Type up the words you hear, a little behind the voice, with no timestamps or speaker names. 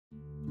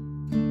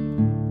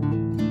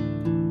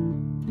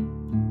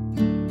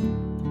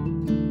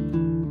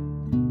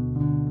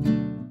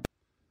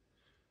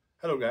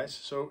guys,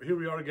 so here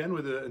we are again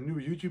with a new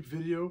YouTube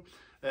video.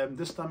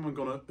 This time I'm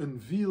gonna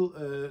unveil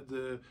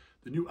the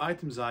new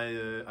items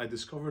I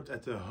discovered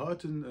at the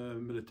Houten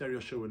Militaria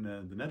show in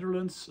the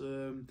Netherlands.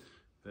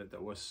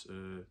 That was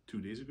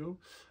 2 days ago,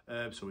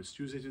 so it's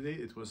Tuesday today.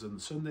 It was on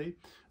Sunday.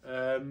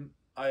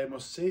 I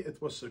must say it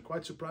was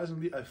quite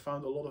surprisingly, I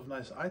found a lot of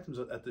nice items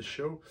at the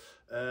show,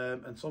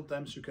 and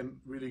sometimes you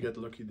can really get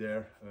lucky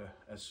there,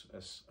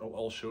 as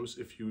all shows.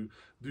 If you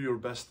do your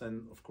best,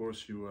 then of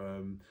course you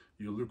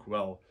look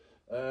well.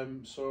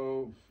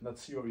 So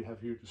let's see what we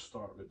have here to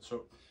start with.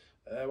 So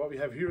what we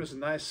have here is a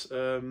nice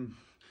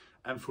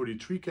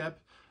M43 cap.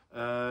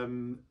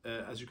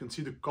 As you can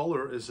see, the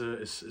color is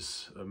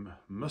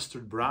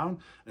mustard brown.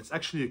 It's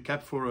actually a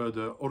cap for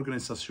the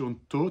Organisation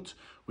Todt,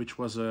 which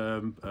was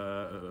a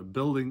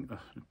building,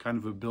 kind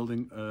of a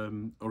building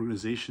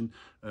organization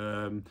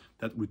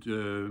that would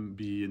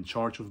be in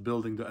charge of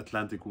building the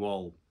Atlantic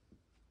Wall.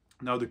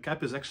 Now the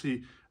cap is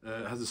actually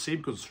has the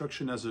same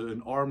construction as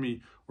an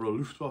army or a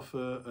Luftwaffe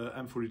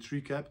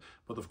M43 cap,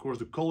 but of course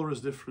the color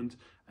is different,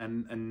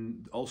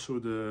 and also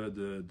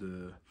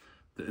the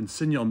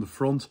insignia on the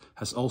front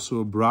has also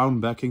a brown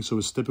backing, so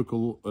it's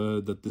typical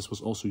that this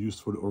was also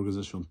used for the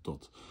Organisation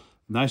Todt.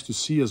 Nice to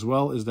see as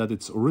well is that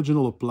it's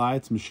original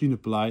applied, machine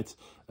applied,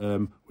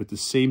 with the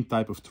same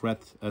type of thread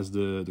as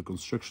the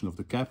construction of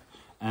the cap,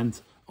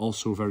 and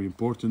also very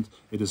important,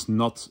 it is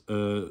not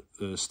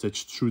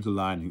stitched through the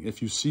lining.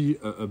 If you see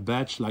a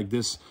badge like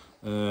this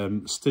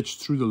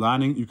stitched through the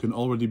lining, you can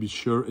already be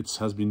sure it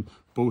has been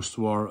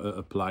post-war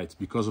applied,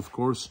 because of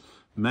course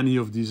many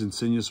of these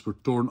insignias were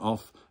torn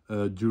off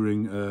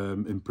during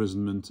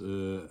imprisonment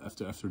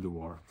after the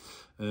war.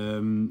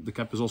 The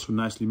cap is also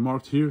nicely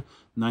marked here,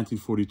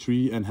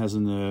 1943, and has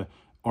an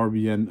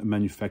RBN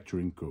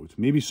manufacturing code.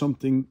 Maybe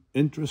something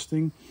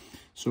interesting.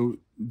 So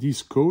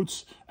these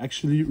codes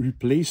actually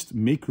replaced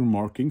maker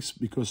markings,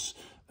 because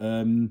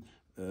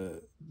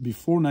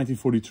before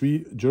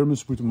 1943,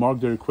 Germans would mark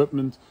their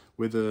equipment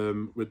with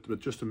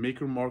just a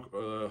maker mark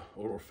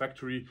or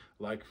factory,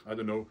 like, I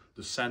don't know,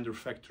 the Sander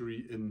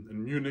factory in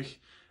Munich.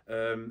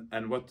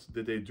 And what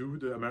did they do,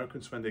 the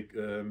Americans, when they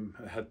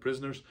had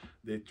prisoners?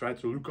 They tried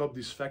to look up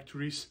these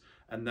factories,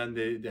 and then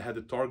they had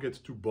a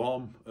target to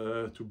bomb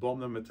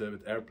them with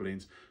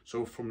airplanes.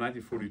 So from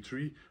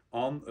 1943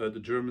 on, the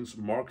Germans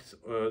marked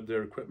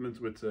their equipment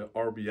with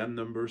RBN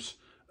numbers,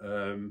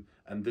 and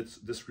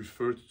this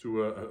referred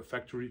to a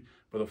factory.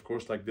 But of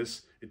course, like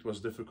this, it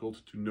was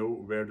difficult to know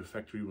where the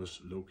factory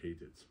was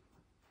located.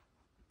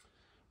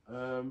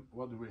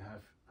 What do we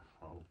have?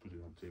 I'll put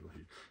it on the table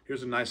here.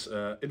 Here's a nice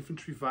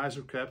infantry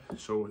visor cap,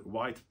 so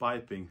white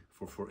piping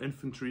for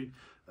infantry.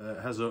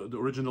 Has the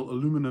original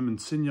aluminum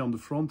insignia on the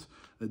front.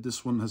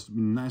 This one has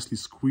been nicely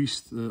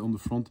squeezed on the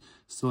front.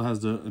 Still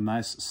has a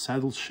nice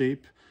saddle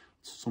shape.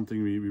 It's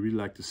something we really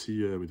like to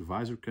see with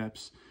visor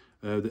caps.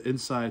 The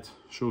inside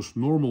shows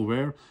normal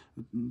wear.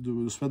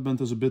 The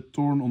sweatband is a bit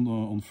torn on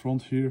the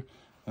front here.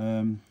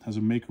 Has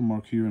a maker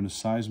mark here and a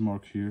size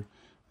mark here.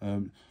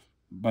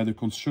 By the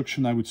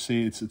construction, I would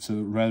say it's a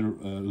rather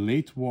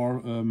late war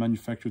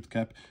manufactured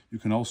cap. You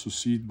can also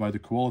see it by the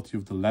quality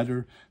of the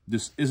leather.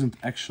 This isn't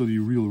actually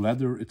real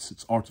leather,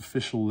 it's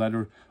artificial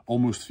leather,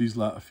 almost feels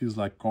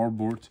like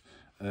cardboard.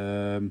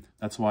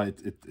 That's why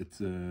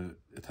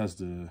it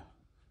has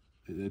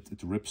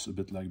it rips a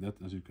bit like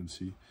that, as you can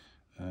see.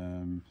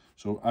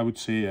 So I would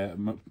say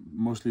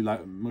mostly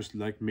like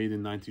made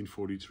in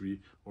 1943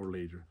 or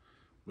later,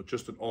 but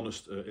just an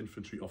honest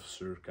infantry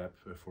officer cap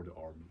for the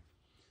army.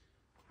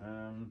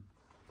 Let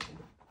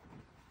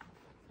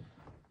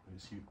me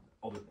see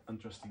other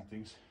interesting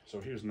things. So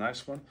here's a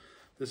nice one.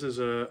 This is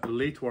a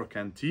late war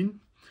canteen.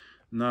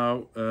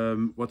 Now,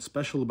 what's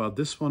special about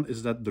this one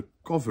is that the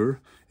cover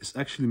is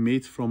actually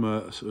made from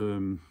a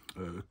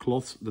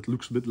cloth that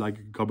looks a bit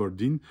like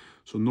gabardine.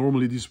 So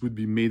normally these would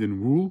be made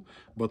in wool,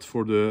 but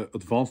for the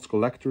advanced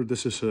collector,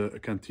 this is a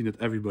canteen that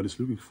everybody's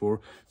looking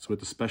for. It's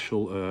with a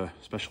special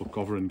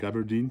cover in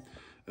gabardine.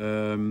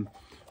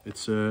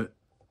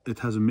 It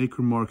has a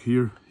maker mark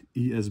here,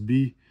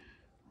 ESB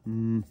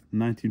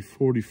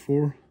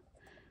 1944.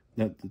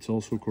 It's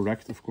also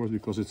correct, of course,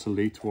 because it's a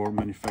late war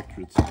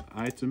manufactured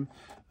item.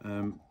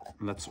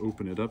 Let's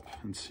open it up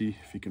and see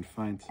if we can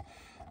find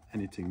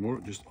anything more.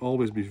 Just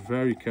always be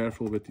very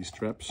careful with these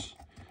straps,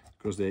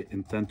 because they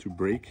intend to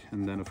break,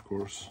 and then of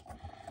course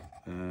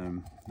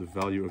the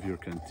value of your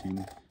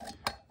canteen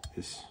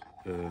is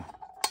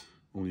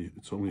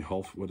only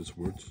half what it's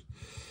worth.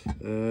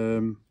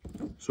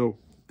 So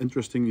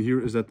interesting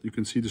here is that you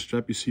can see the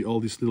strap, you see all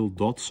these little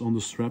dots on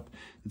the strap.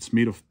 It's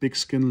made of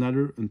pigskin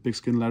leather, and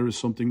pigskin leather is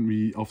something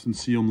we often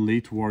see on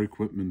late war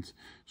equipment.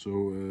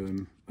 So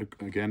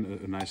again,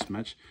 a nice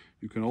match.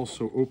 You can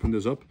also open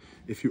this up.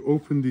 If you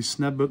open these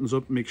snap buttons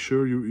up, make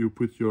sure you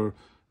put your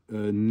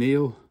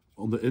nail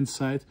on the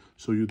inside,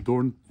 so you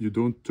don't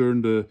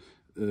torn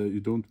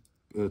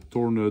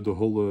the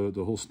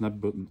whole snap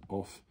button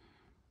off.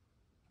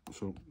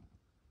 So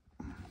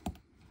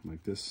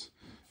like this.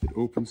 It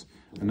opens,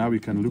 and now we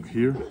can look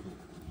here,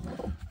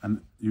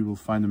 and you will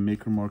find a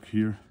maker mark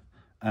here,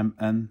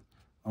 MN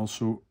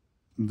Also,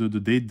 the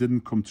date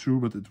didn't come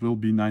through, but it will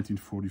be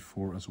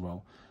 1944 as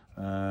well.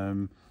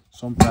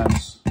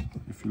 Sometimes,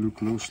 if you look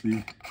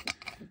closely,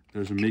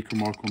 there's a maker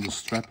mark on the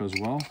strap as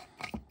well.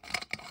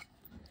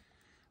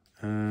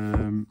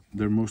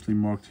 They're mostly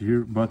marked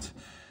here, but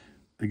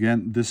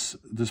again, this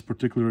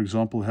particular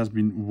example has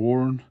been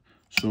worn,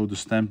 so the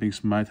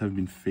stampings might have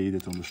been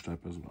faded on the strap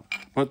as well.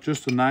 But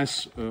just a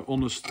nice,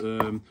 honest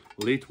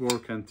late war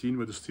canteen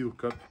with a steel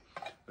cup.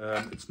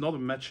 It's not a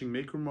matching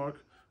maker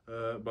mark,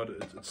 but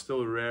it's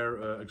still a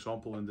rare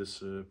example in this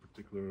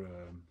particular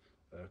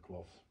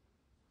cloth.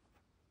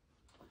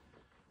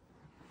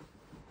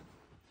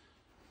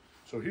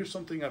 So here's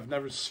something I've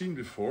never seen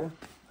before.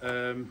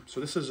 So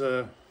this is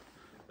a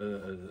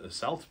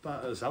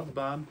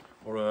Zeltbahn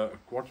or a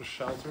quarter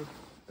shelter.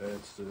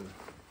 It's the,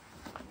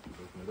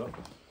 open it up,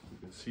 you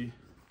can see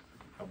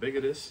how big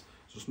it is.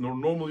 So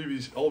normally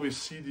we always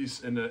see these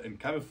in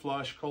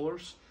camouflage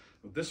colors,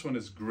 but this one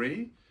is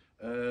gray.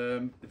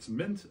 It's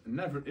mint,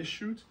 never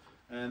issued,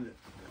 and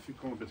if you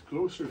come a bit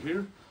closer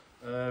here,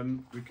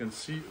 we can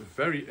see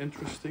very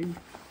interesting.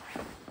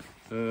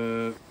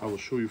 I will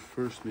show you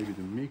first maybe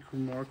the maker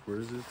mark. Where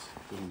is it?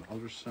 It's on the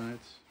other side.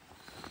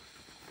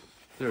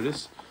 There it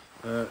is.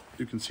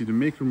 You can see the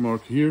maker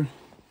mark here.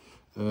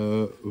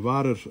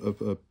 Ware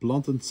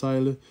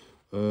Plantenzeile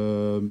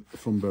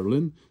from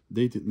Berlin,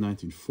 dated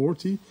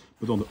 1940.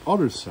 But on the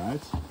other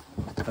side,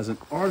 it has an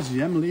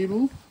RZM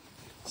label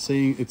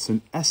saying it's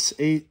an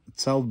SA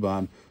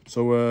Zeltbahn.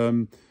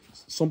 So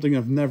something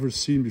I've never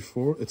seen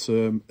before. It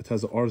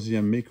has the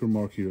RZM maker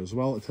mark here as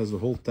well. It has the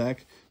whole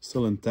tag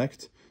still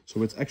intact.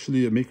 So it's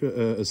actually a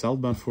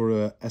Zeltbahn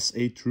for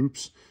SA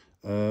troops.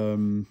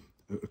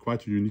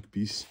 Quite a unique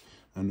piece,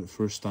 and the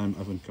first time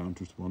I've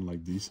encountered one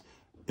like these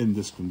in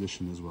this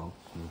condition as well.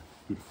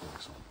 Beautiful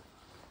example.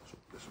 So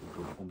this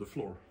will go on the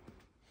floor.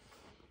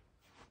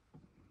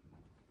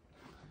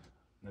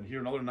 And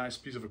here another nice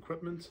piece of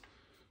equipment.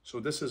 So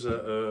this is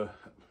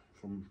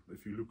from,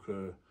 if you look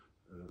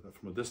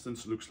from a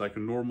distance, looks like a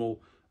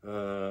normal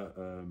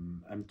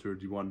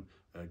M31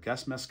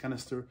 gas mask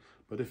canister.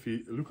 But if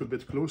you look a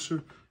bit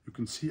closer, you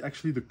can see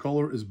actually the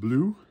color is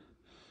blue.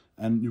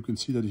 And you can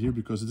see that here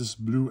because this is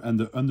blue,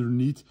 and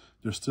underneath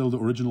there's still the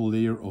original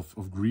layer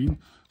of green.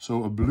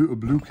 So a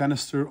blue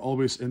canister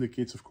always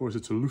indicates, of course,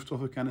 it's a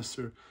Luftwaffe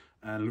canister.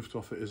 And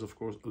Luftwaffe is, of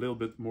course, a little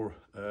bit more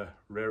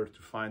rare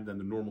to find than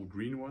the normal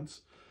green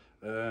ones.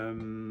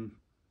 It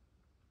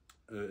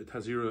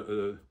has here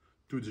a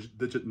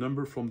two-digit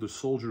number from the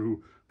soldier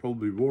who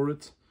probably wore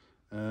it.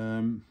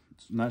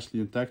 It's nicely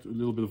intact, a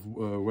little bit of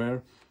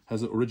wear.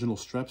 Has the original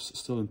straps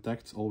still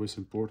intact, always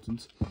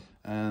important.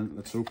 And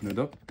let's open it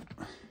up.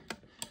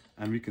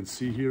 And we can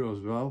see here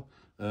as well,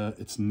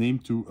 it's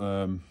named to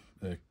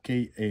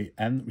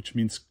KAN, which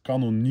means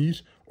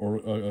kanonier or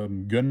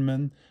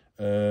gunman,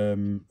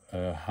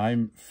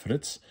 Heim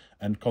Fritz.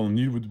 And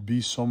kanonier would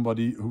be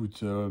somebody who would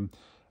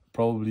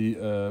probably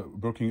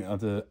working at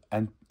the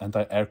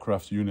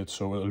anti-aircraft unit,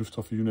 so a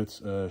Luftwaffe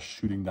unit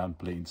shooting down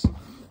planes.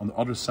 On the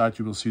other side,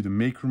 you will see the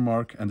maker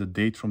mark and the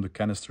date from the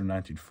canister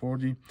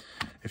 1940.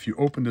 If you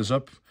open this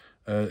up,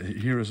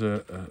 here is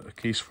a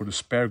case for the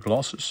spare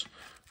glasses.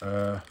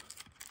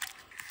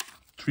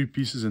 3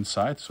 pieces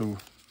inside, so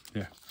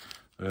yeah,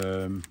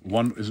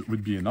 one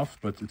would be enough,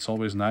 but it's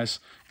always nice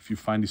if you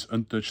find these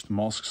untouched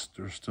masks.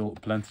 There's still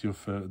plenty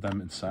of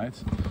them inside.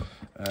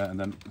 And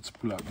then let's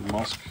pull out the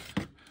mask.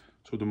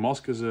 So the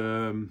mask is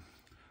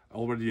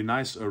already a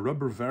nice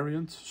rubber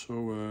variant,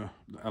 so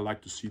I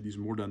like to see these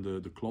more than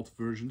the cloth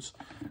versions.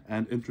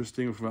 And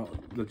interesting as well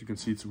that you can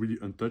see it's really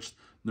untouched.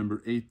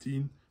 Number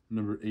 18,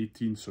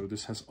 so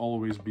this has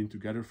always been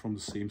together from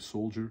the same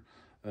soldier.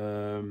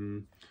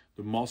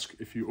 The mask,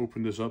 if you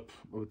open this up,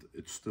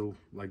 it's still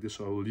like this,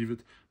 so I will leave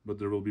it, but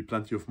there will be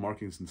plenty of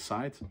markings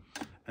inside.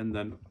 And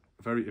then,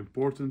 very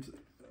important,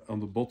 on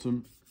the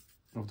bottom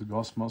of the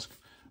gas mask,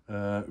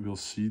 we'll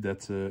see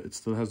that it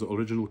still has the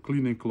original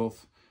cleaning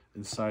cloth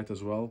inside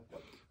as well.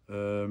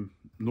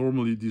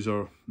 Normally these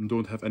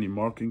don't have any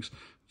markings.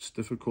 It's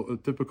a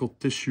typical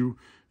tissue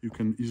you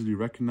can easily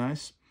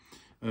recognize.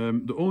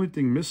 The only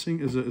thing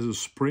missing is a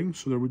spring,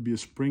 so there would be a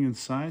spring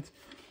inside.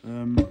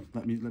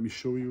 Let me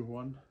show you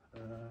one.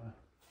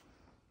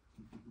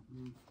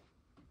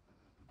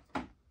 I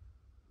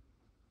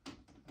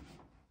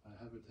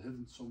have it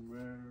hidden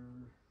somewhere.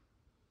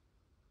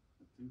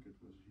 I think it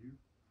was here.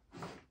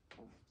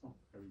 Oh,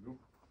 there we go.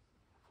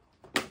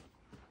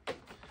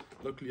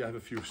 Luckily I have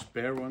a few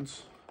spare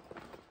ones.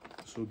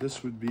 So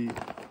this would be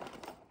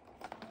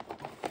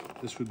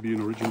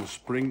an original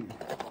spring.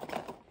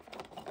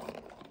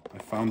 I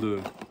found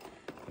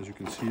as you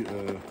can see,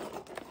 a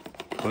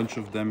bunch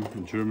of them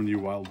in Germany a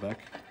while back.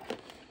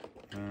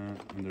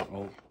 And they're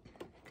all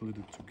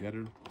clipped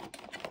together.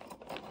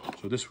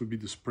 So this would be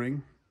the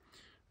spring,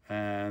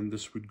 and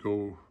this would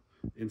go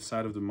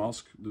inside of the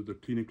mask. The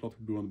cleaning cloth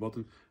would be on the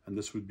bottom, and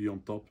this would be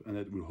on top, and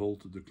it will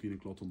hold the cleaning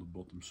cloth on the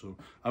bottom. So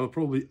I will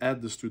probably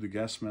add this to the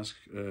gas mask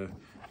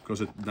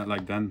because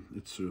like then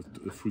it's a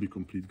fully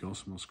complete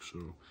gas mask.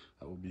 So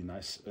that will be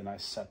nice, a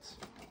nice set.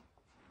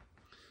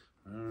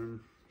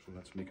 So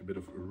let's make a bit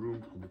of a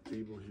room on the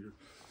table here.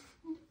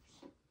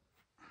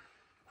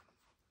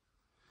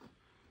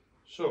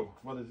 So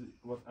what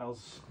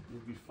else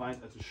did we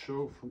find at the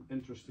show from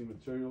interesting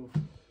material?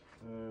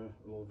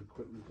 A lot of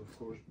equipment, of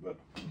course, but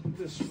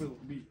this will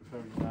be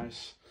very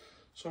nice.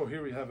 So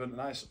here we have a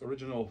nice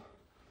original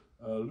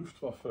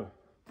Luftwaffe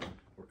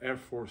or Air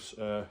Force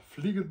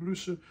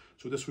Fliegerbluse.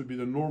 So this would be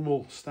the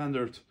normal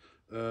standard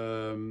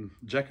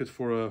jacket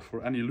for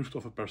any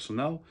Luftwaffe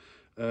personnel.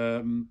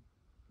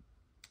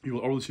 You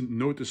will always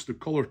notice the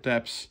collar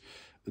tabs,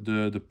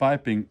 the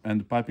piping, and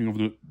the piping of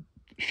the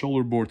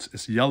shoulder boards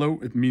is yellow.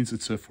 It means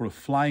it's for a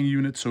flying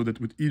unit, so that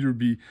would either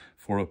be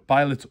for a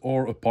pilot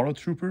or a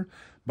paratrooper.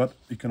 But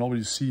you can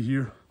already see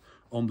here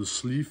on the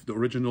sleeve, the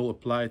original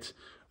applied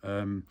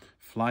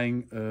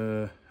flying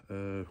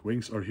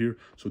wings are here.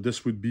 So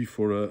this would be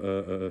for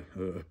a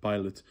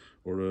pilot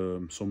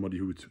or somebody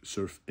who would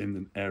serve in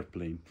an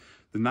airplane.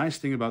 The nice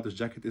thing about this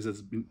jacket is that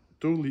it's been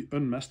totally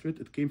unmessed with.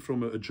 It came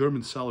from a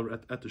German seller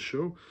at the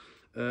show.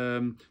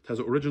 It has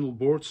original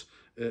boards.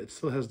 It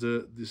still has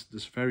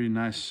this very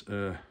nice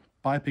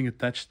piping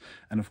attached,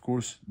 and of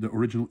course the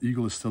original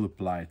eagle is still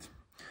applied.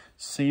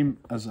 Same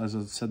as I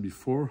said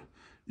before,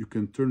 you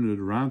can turn it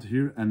around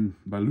here, and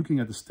by looking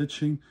at the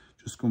stitching,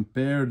 just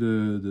compare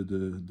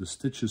the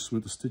stitches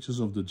with the stitches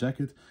of the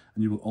jacket,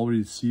 and you will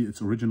already see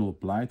it's original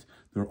applied.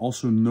 There are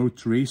also no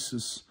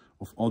traces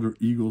of other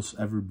eagles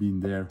ever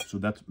been there, so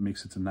that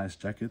makes it a nice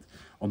jacket.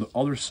 On the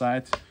other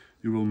side,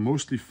 you will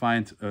mostly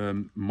find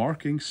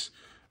markings.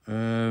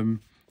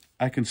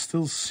 I can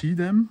still see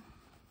them,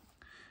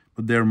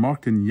 but they're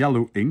marked in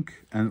yellow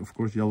ink, and of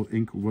course yellow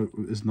ink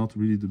is not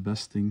really the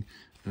best thing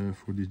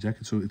for this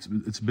jacket, so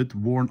it's a bit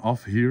worn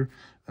off here.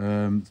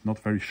 It's not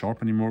very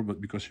sharp anymore,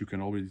 but because you can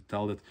already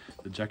tell that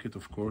the jacket,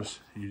 of course,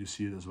 here you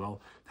see it as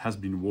well, it has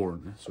been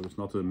worn. So it's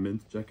not a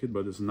mint jacket,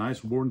 but it's a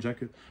nice worn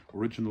jacket,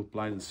 original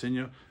applied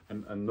insignia,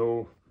 and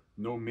no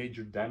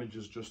major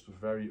damages, just a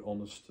very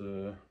honest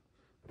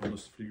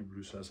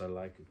Fliegerbluse as I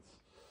like it.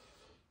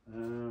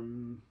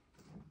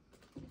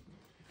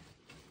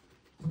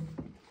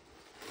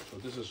 So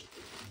this is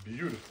a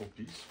beautiful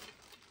piece.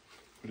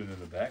 Put it in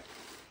the bag.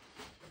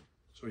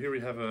 So here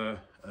we have a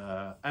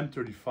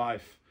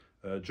M35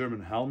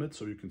 German helmet.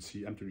 So you can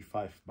see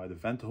M35 by the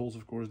vent holes,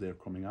 of course, they are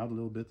coming out a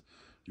little bit.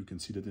 You can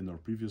see that in our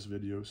previous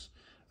videos.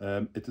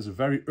 It is a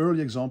very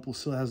early example,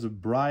 still has a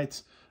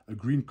bright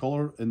green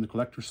color. In the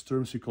collector's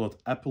terms, we call it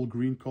apple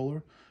green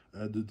color.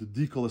 The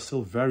decal is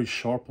still very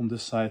sharp on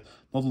this side,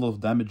 not a lot of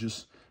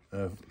damages.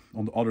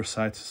 On the other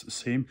side,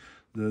 same.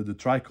 The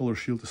tricolor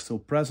shield is still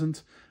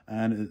present,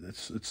 and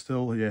it's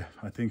still, yeah,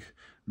 I think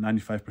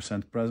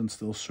 95% present.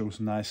 Still shows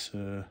nice,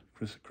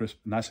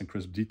 nice and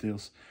crisp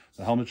details.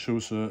 The helmet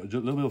shows a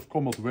little bit of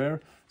combat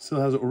wear. Still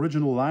has an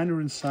original liner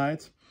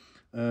inside.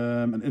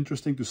 And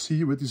interesting to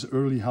see with these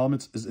early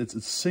helmets is it's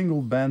a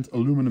single band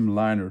aluminum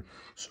liner.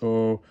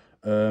 So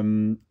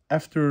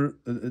after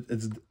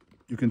it's,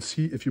 you can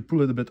see, if you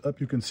pull it a bit up,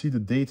 you can see the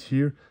date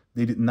here,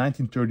 dated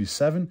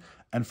 1937,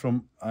 and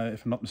from,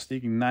 if I'm not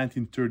mistaken,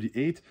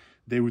 1938,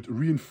 they would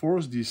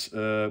reinforce these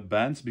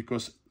bands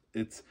because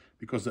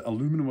the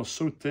aluminum was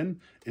so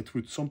thin, it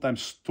would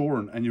sometimes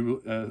torn, and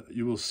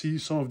you will see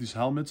some of these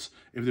helmets,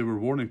 if they were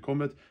worn in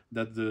combat,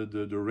 that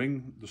the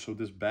ring, so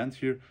this band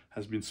here,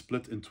 has been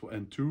split in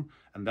two,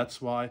 and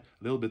that's why a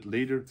little bit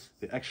later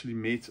they actually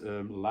made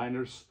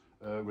liners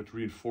with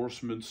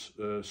reinforcements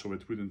so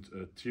it wouldn't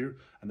tear,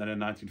 and then in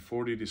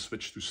 1940 they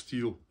switched to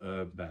steel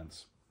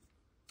bands.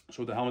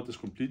 So the helmet is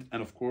complete,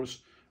 and of course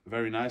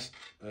very nice.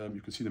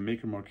 You can see the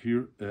maker mark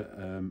here,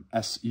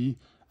 SE,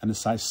 and a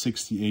size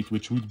 68,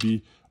 which would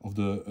be of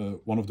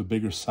the one of the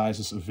bigger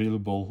sizes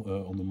available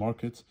on the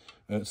market.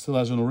 It still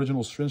has an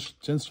original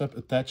chin strap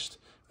attached,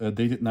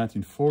 dated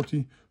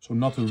 1940, so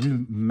not a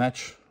real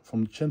match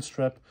from the chin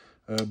strap,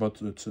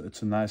 but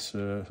it's a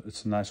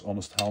nice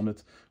honest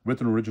helmet with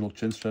an original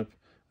chin strap.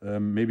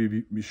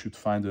 Maybe we should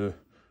find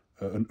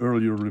an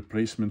earlier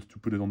replacement to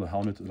put it on the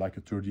helmet, like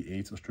a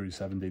 38 or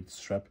 37 dated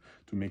strap,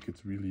 to make it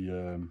really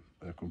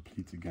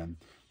complete again.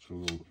 So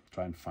we'll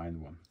try and find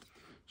one.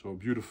 So a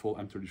beautiful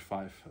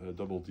M35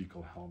 double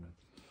decal helmet.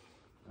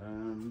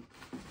 And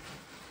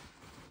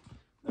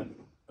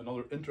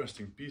another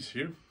interesting piece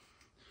here.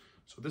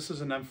 So this is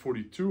an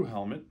M42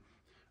 helmet.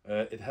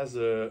 It has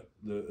the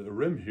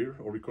rim here,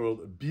 or we call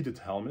it a beaded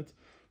helmet.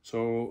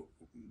 So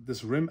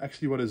this rim,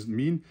 actually what does it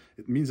mean?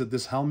 It means that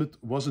this helmet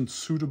wasn't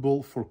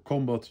suitable for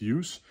combat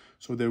use,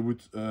 so they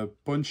would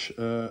punch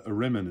a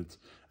rim in it,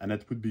 and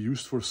it would be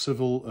used for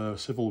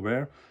civil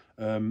wear.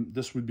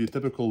 This would be a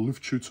typical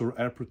Luftschutz or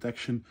air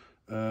protection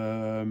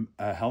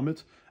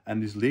helmet,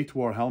 and these late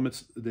war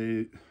helmets,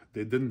 they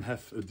didn't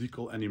have a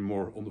decal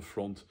anymore on the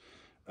front.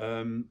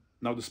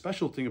 Now the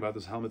special thing about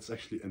this helmet is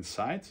actually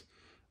inside.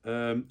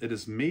 It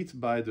is made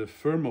by the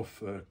firm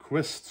of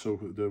Quist, so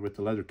with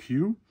the letter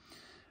Q.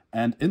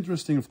 And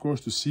interesting, of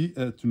course, to see,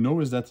 to know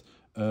is that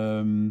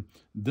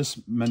this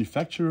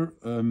manufacturer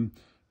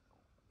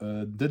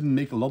didn't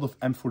make a lot of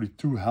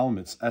M42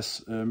 helmets.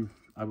 As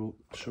I will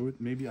show it,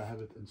 maybe I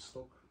have it in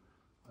stock.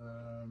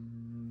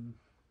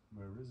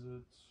 Where is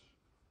it?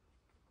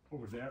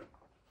 Over there,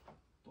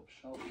 top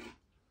shelf.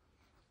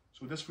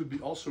 So this would be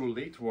also a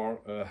late war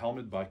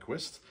helmet by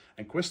Quist.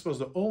 And Quist was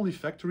the only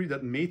factory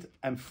that made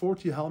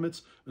M40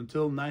 helmets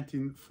until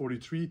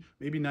 1943,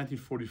 maybe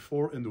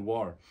 1944 in the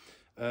war.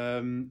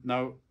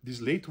 Now,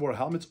 these late war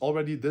helmets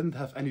already didn't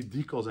have any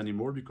decals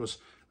anymore because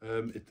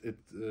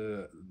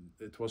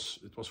it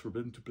was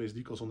forbidden to place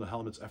decals on the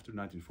helmets after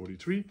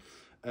 1943.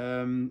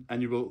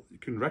 And you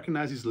can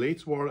recognize these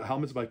late war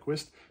helmets by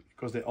Quist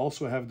because they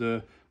also have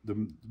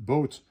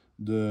both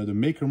the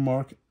maker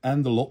mark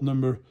and the lot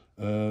number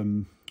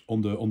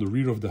on the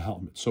rear of the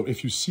helmet. So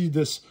if you see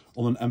this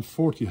on an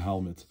M40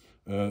 helmet,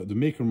 the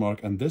maker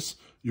mark and this,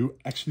 you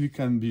actually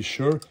can be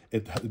sure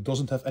it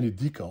doesn't have any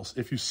decals.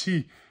 If you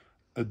see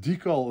a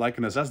decal like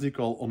an SS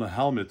decal on a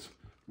helmet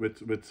with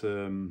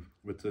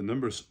the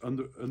numbers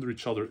under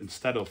each other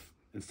instead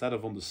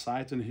of on the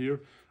side in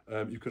here,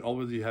 you can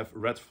already have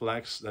red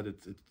flags that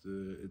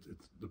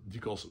the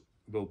decals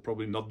will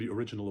probably not be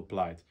original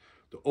applied.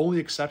 The only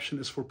exception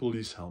is for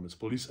police helmets.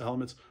 Police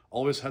helmets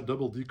always had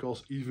double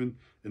decals even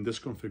in this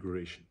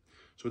configuration.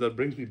 So that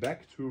brings me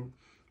back to,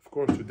 of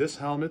course, to this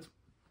helmet.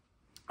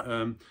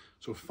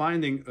 So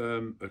finding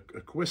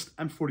a Quist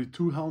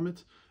M42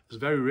 helmet is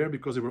very rare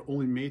because they were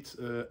only made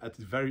at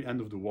the very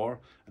end of the war,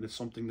 and it's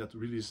something that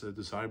really is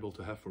desirable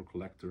to have for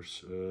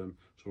collectors.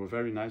 So a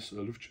very nice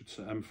Luftschutz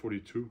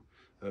M42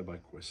 by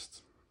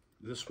Quist.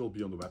 This will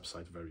be on the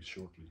website very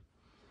shortly.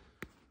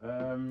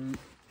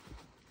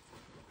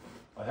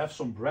 I have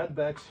some bread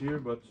bags here,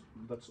 but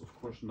that's of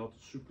course not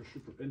super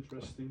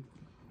interesting.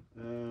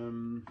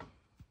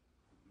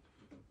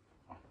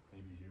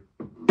 Maybe here.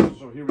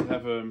 So here we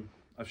have,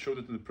 I've showed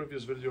it in the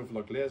previous video of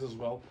Laglaise as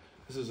well.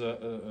 This is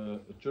a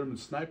German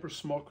sniper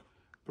smock,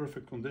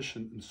 perfect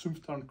condition in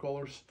Sumpftarn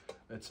colors.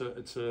 It's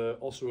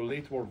also a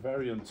late war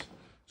variant,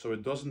 so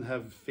it doesn't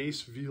have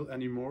face wheel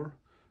anymore.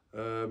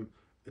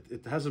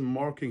 It has a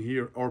marking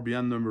here,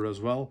 RBN number as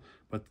well,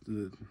 but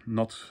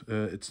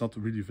it's not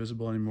really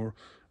visible anymore.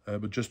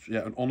 But just,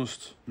 yeah, an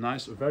honest,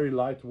 nice, very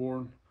light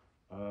worn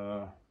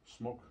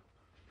smock.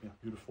 Yeah,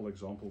 beautiful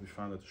example we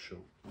found at the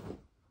show.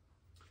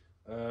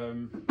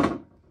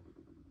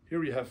 Here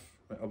we have,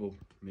 I will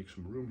make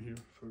some room here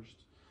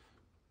first.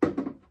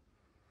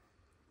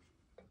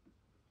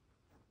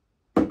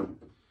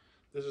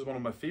 This is one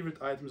of my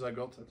favorite items I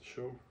got at the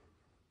show.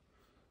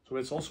 So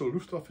it's also a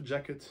Luftwaffe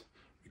jacket.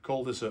 We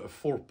call this a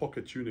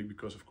 4-pocket tunic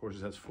because of course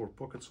it has 4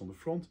 pockets on the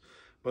front.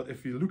 But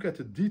if you look at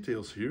the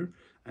details here,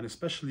 and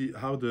especially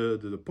how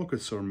the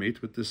pockets are made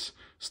with this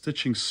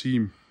stitching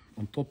seam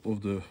on top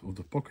of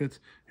the pocket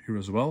here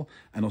as well,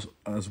 and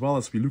as well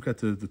as we look at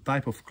the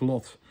type of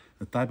cloth,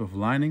 the type of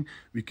lining,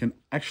 we can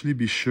actually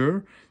be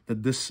sure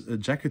that this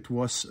jacket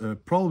was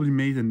probably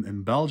made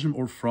in Belgium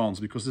or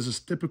France, because this is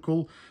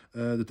typical,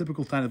 the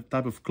typical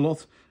type of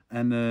cloth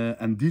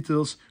and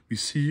details we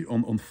see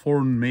on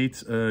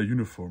foreign-made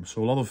uniforms.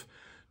 So a lot of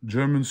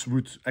Germans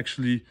would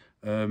actually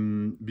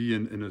be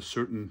in a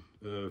certain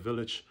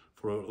village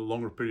for a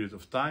longer period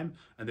of time,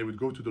 and they would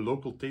go to the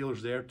local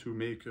tailors there to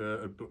make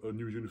a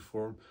new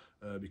uniform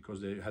because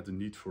they had the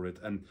need for it.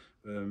 And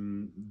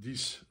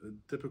these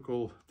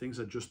typical things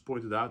I just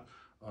pointed out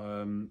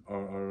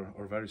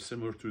are very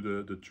similar to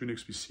the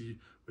tunics we see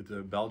with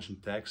the Belgian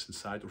tags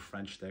inside or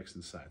French tags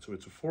inside. So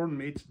it's a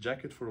foreign-made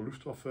jacket for a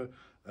Luftwaffe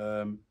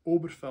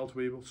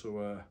Oberfeldwebel, so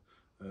a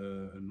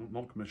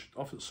non-commissioned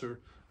officer,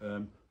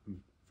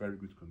 very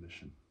good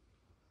condition.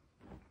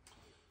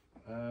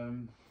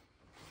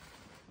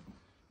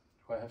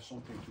 Do I have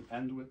something to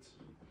end with?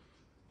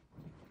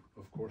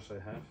 Of course I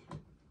have.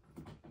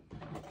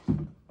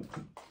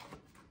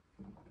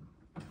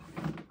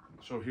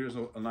 So here's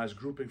a nice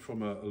grouping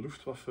from a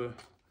Luftwaffe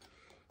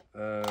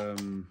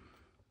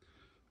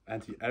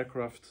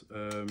anti-aircraft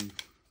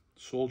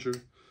soldier,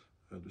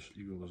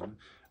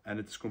 and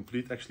it's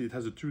complete. Actually, it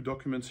has the 2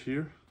 documents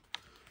here,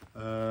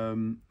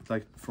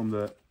 like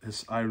from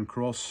his Iron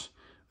Cross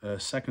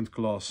second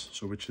class,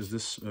 so which is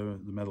this the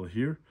medal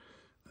here,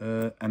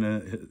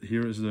 and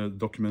here is the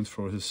document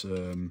for his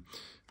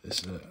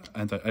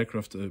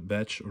anti-aircraft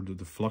badge, or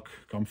the Flak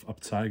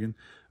Kampfabzeichen.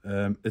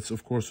 It's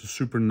of course a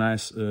super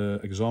nice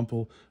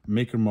example,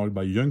 maker marked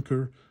by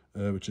Juncker,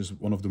 which is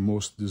one of the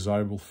most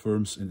desirable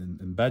firms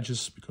in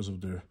badges because of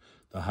the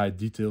high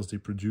details they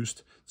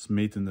produced. It's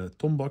made in the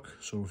tombak,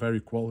 so very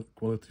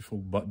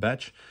qualityful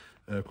badge,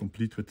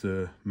 complete with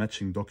the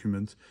matching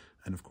document,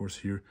 and of course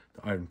here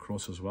the Iron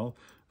Cross as well.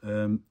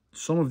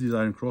 Some of these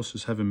Iron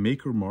Crosses have a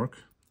maker mark,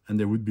 and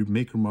they would be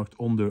maker marked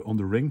on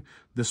the ring.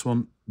 This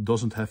one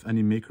doesn't have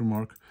any maker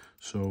mark,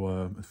 so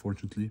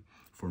unfortunately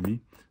for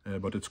me,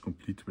 but it's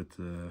complete with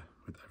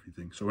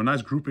everything. So a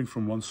nice grouping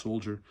from one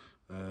soldier,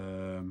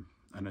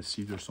 and I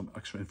see there's some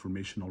extra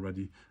information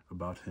already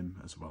about him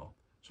as well.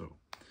 So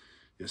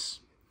yes,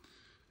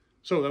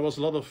 so that was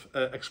a lot of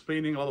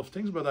explaining a lot of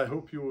things, but I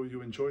hope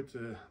you enjoyed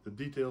the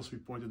details we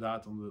pointed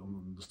out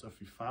on the stuff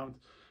we found.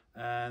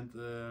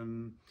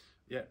 And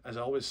yeah, as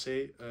I always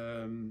say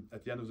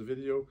at the end of the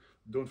video,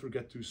 don't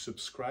forget to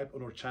subscribe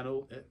on our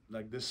channel.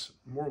 Like this,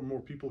 more and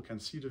more people can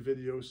see the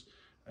videos.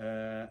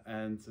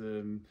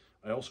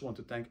 I also want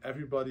to thank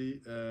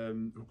everybody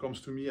who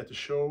comes to me at the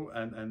show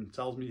and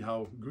tells me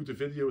how good the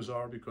videos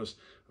are, because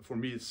for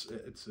me it's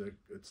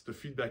the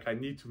feedback I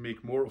need to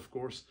make more, of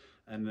course,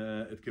 and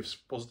it gives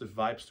positive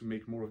vibes to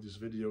make more of these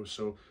videos.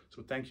 So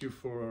thank you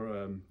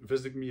for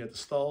visiting me at the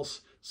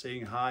stalls,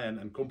 saying hi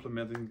and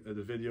complimenting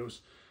the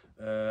videos.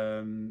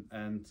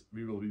 And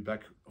we will be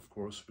back, of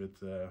course, with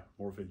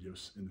more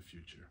videos in the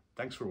future.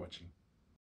 Thanks for watching.